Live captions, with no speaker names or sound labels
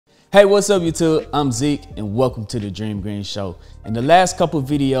Hey, what's up YouTube? I'm Zeke and welcome to the Dream Green Show. In the last couple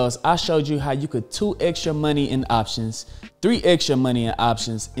videos, I showed you how you could 2x your money in options, 3x your money in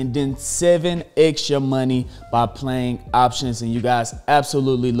options, and then 7x your money by playing options. And you guys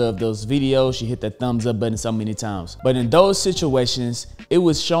absolutely love those videos. You hit the thumbs up button so many times. But in those situations, it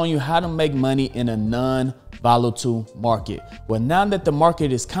was showing you how to make money in a non-volatile market. Well, now that the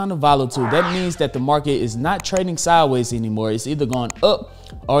market is kind of volatile, that means that the market is not trading sideways anymore. It's either going up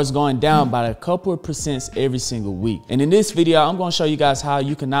or it's going down by a couple of percents every single week. And in this video, I'm going to show you guys how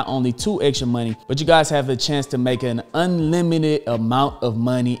you can not only 2x your money, but you guys have a chance to make an unlimited amount of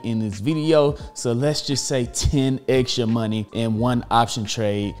money in this video. So let's just say 10x your money in one option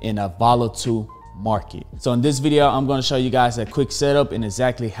trade in a volatile market. So in this video, I'm going to show you guys a quick setup and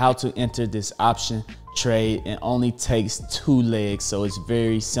exactly how to enter this option trade. It only takes 2 legs, so it's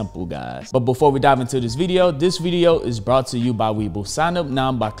very simple, guys. But before we dive into this video is brought to you by Webull. Sign up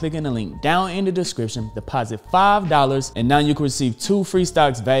now by clicking the link down in the description, deposit $5, and now you can receive 2 free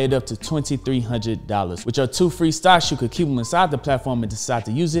stocks valued up to $2,300. With your 2 free stocks, you could keep them inside the platform and decide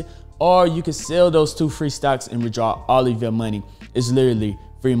to use it, or you could sell those 2 free stocks and withdraw all of your money. It's literally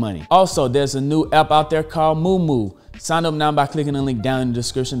free money. Also, there's a new app out there called Moo. Sign up now by clicking the link down in the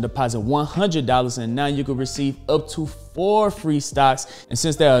description, deposit $100, and now you can receive up to 4 free stocks. And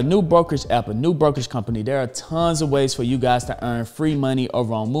since they're a new brokerage app, a new brokerage company, there are tons of ways for you guys to earn free money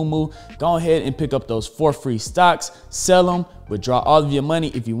over on Moo. Go ahead and pick up those 4 free stocks, sell them, withdraw all of your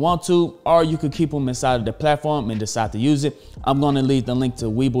money if you want to, or you could keep them inside of the platform and decide to use it. I'm going to leave the link to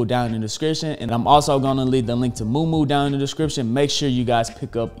Webull down in the description, and I'm also going to leave the link to Moo down in the description. Make sure you guys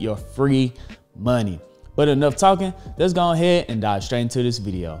pick up your free money. But enough talking, let's go ahead and dive straight into this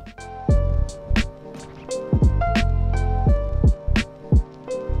video.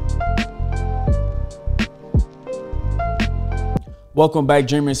 Welcome back,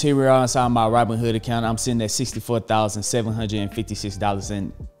 dreamers. Here we are inside my Robinhood account. I'm sitting at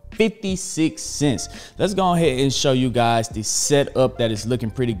 $64,756.56. Let's go ahead and show you guys the setup that is looking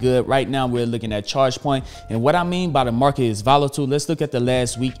pretty good. Right now, we're looking at charge point. And what I mean by the market is volatile, let's look at the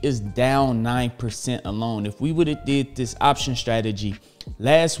last week. It's down 9% alone. If we would have did this option strategy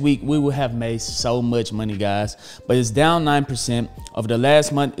last week, we would have made so much money, guys. But it's down 9%. Over the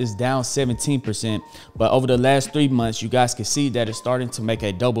last month, it's down 17%. But over the last 3 months, you guys can see that it's starting to make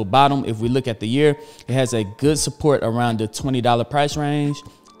a double bottom. If we look at the year, it has a good support around the $20 price range,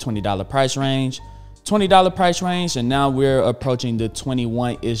 $20 price range, $20 price range, and now we're approaching the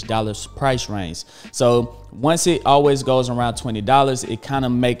 $21-ish price range. So once it always goes around $20, it kind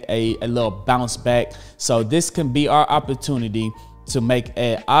of make a little bounce back. So this can be our opportunity to make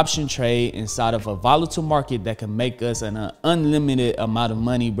an option trade inside of a volatile market that can make us an unlimited amount of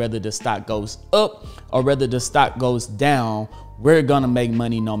money, whether the stock goes up or whether the stock goes down. We're gonna make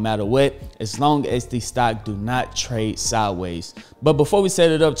money no matter what, as long as the stock do not trade sideways. But before we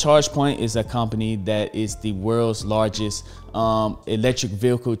set it up, ChargePoint is a company that is the world's largest electric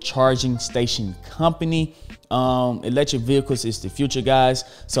vehicle charging station company. Electric vehicles is the future, guys.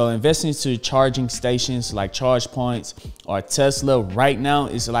 So investing into charging stations like ChargePoints or Tesla right now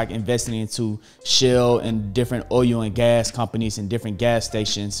is like investing into Shell and different oil and gas companies and different gas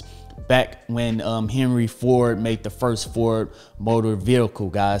stations back when Henry Ford made the first Ford motor vehicle,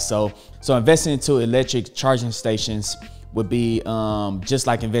 guys. So investing into electric charging stations would be just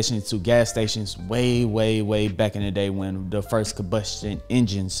like investing into gas stations way back in the day when the first combustion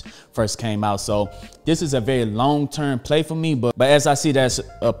engines first came out. So this is a very long-term play for me, but as I see that's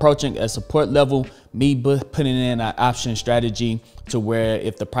approaching a support level, me putting in an option strategy to where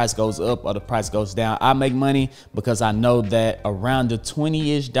if the price goes up or the price goes down, I make money because I know that around the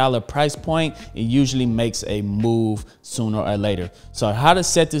 $20-ish price point, it usually makes a move sooner or later. So how to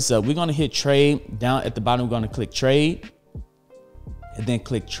set this up, we're gonna hit trade. Down at the bottom, we're gonna click trade and then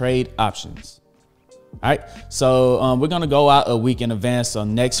click trade options. All right, so we're gonna go out a week in advance. So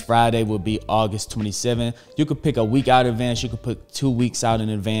next Friday will be August 27th. You could pick a week out in advance. You could put 2 weeks out in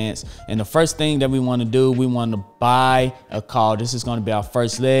advance. And the first thing that we want to do, we want to buy a call. This is going to be our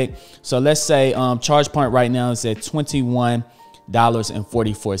first leg. So let's say ChargePoint right now is at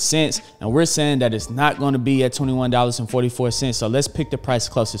 $21.44, and we're saying that it's not going to be at $21.44. So let's pick the price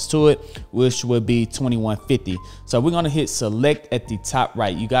closest to it, which would be $21.50. So we're going to hit select at the top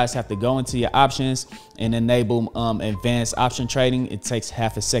right. You guys have to go into your options and enable advanced option trading. It takes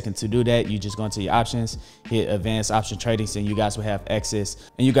half a second to do that. You just go into your options, hit advanced option trading, and you guys will have access.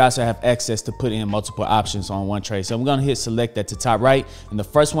 And you guys will have access to put in multiple options on one trade. So we're going to hit select at the top right. And the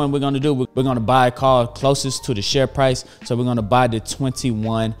first one we're going to do, we're going to buy a call closest to the share price. So we're going to buy the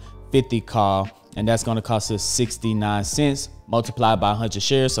 21.50 call and that's going to cost us 69 cents multiplied by 100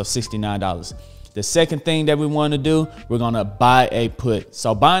 shares, so $69. The second thing that we want to do, we're going to buy a put.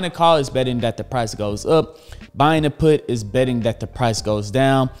 So buying a call is betting that the price goes up. Buying a put is betting that the price goes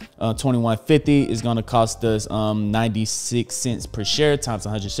down. 21.50 is going to cost us 96 cents per share times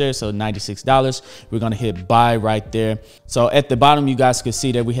 100 shares, so $96. We're going to hit buy right there. So at the bottom, you guys can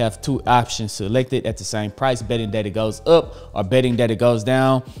see that we have two options selected at the same price, betting that it goes up or betting that it goes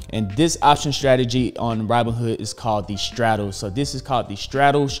down. And this option strategy on Robinhood is called the straddle. So this is called the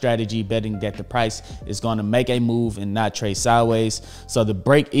straddle strategy, betting that the price is going to make a move and not trade sideways. So the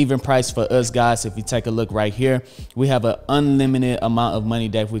break even price for us guys, if you take a look right here, we have an unlimited amount of money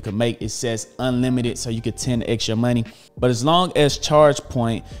that we could make. It says unlimited, so you could 10x your money. But as long as charge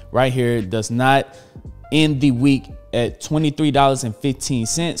point right here does not end the week at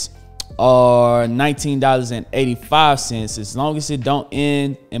 $23.15 or $19.85, as long as it don't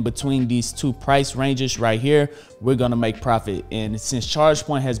end in between these two price ranges right here, we're gonna make profit. And since charge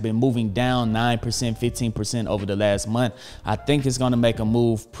point has been moving down 9%, 15% over the last month, I think it's gonna make a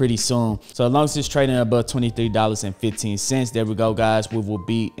move pretty soon. So as long as it's trading above $23.15, there we go guys, we will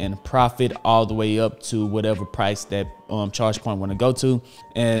be in profit all the way up to whatever price that charge point want to go to.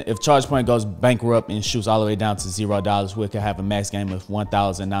 And if charge point goes bankrupt and shoots all the way down to $0, we could have a max gain of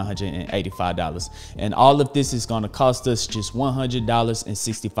 $1,985. And all of this is going to cost us just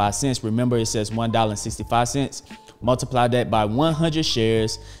 $100.65. Remember, it says $1.65. Multiply that by 100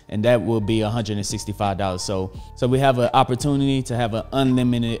 shares, and that will be $165. So we have an opportunity to have an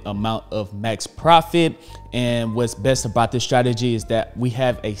unlimited amount of max profit. And what's best about this strategy is that we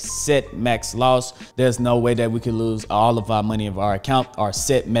have a set max loss. There's no way that we could lose all of our money of our account. Our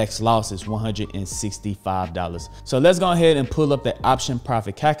set max loss is $165. So let's go ahead and pull up the option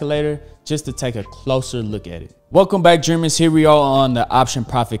profit calculator just to take a closer look at it. Welcome back, dreamers. Here we are on the option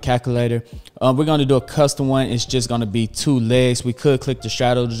profit calculator. We're going to do a custom one. It's just going to be 2 legs. We could click the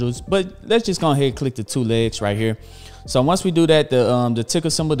straddle, but let's just go ahead and click the 2 legs right here. So once we do that, the ticker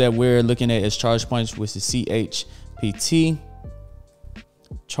symbol that we're looking at is charge points, which is CHPT.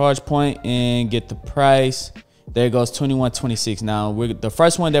 Charge point and get the price. There goes 21.26. Now the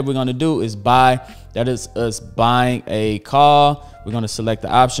first one that we're going to do is buy. That is us buying a call. We're going to select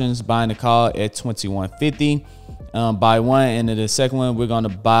the options, buying the call at 21.50. Buy one, and then the second one we're going to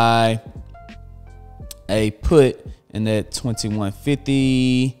buy a put in that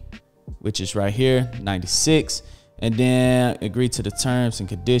 21.50, which is right here, 96. And then agree to the terms and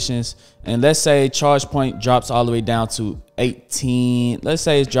conditions. And let's say charge point drops all the way down to 18. Let's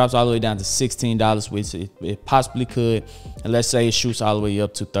say it drops all the way down to $16, which it possibly could. And let's say it shoots all the way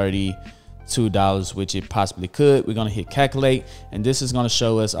up to $32, which it possibly could. We're gonna hit calculate, and this is gonna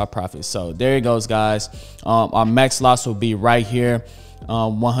show us our profit. So there it goes, guys. Our max loss will be right here.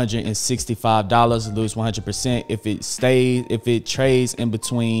 $165, lose 100%. If it trades in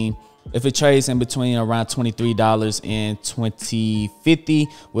between around $23 and $20.50,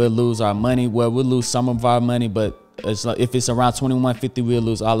 we'll lose our money. Well, we'll lose some of our money, but if it's around $21.50, we'll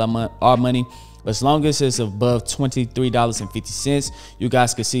lose all our money. As long as it's above $23.50, you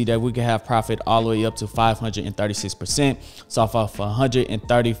guys can see that we can have profit all the way up to 536%.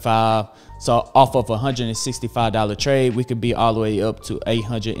 So off of $165 trade, we could be all the way up to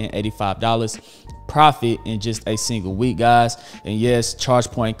 $885 profit in just a single week, guys. And yes, charge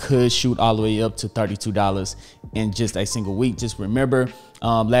point could shoot all the way up to $32 in just a single week. Just remember,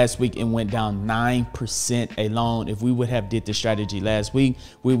 last week it went down 9% alone. If we would have did the strategy last week,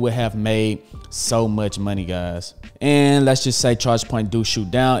 we would have made so much money, guys. And let's just say charge point do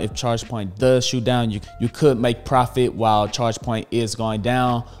shoot down. If charge point does shoot down, you could make profit while charge point is going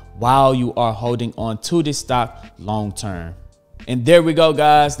down, while you are holding on to this stock long term. And there we go,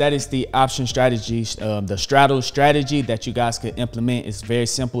 guys. That is the option strategy, the straddle strategy that you guys could implement. It's very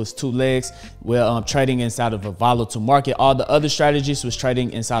simple. It's 2 legs. We're trading inside of a volatile market. All the other strategies was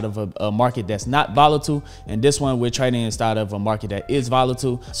trading inside of a market that's not volatile, and this one we're trading inside of a market that is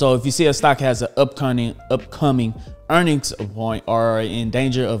volatile. So if you see a stock has an upcoming earnings point or are in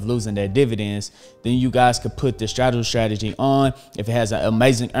danger of losing their dividends, then you guys could put the straddle strategy on. If it has an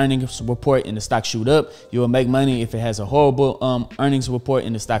amazing earnings report and the stock shoot up, you will make money. If it has a horrible earnings report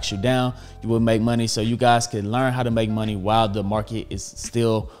and the stock shoot down, you will make money. So you guys can learn how to make money while the market is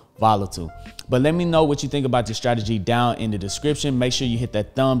still volatile. But let me know what you think about this strategy down in the description. Make sure you hit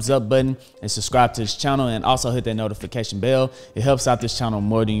that thumbs up button and subscribe to this channel, and also hit that notification bell. It helps out this channel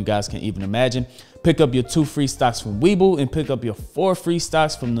more than you guys can even imagine. Pick up your 2 free stocks from Webull and pick up your 4 free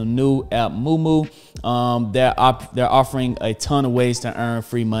stocks from the new app Moomoo. They're offering a ton of ways to earn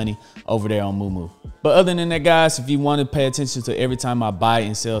free money over there on Moomoo. But other than that, guys, if you want to pay attention to every time I buy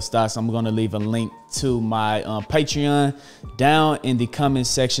and sell stocks, I'm going to leave a link to my Patreon down in the comment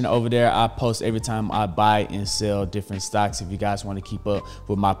section over there. I post every time I buy and sell different stocks. If you guys want to keep up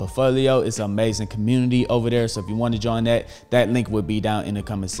with my portfolio, it's an amazing community over there. So if you want to join that link will be down in the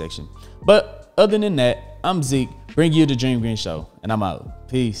comment section. But other than that, I'm Zeke, bring you the Dream Green Show, and I'm out.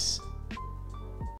 Peace.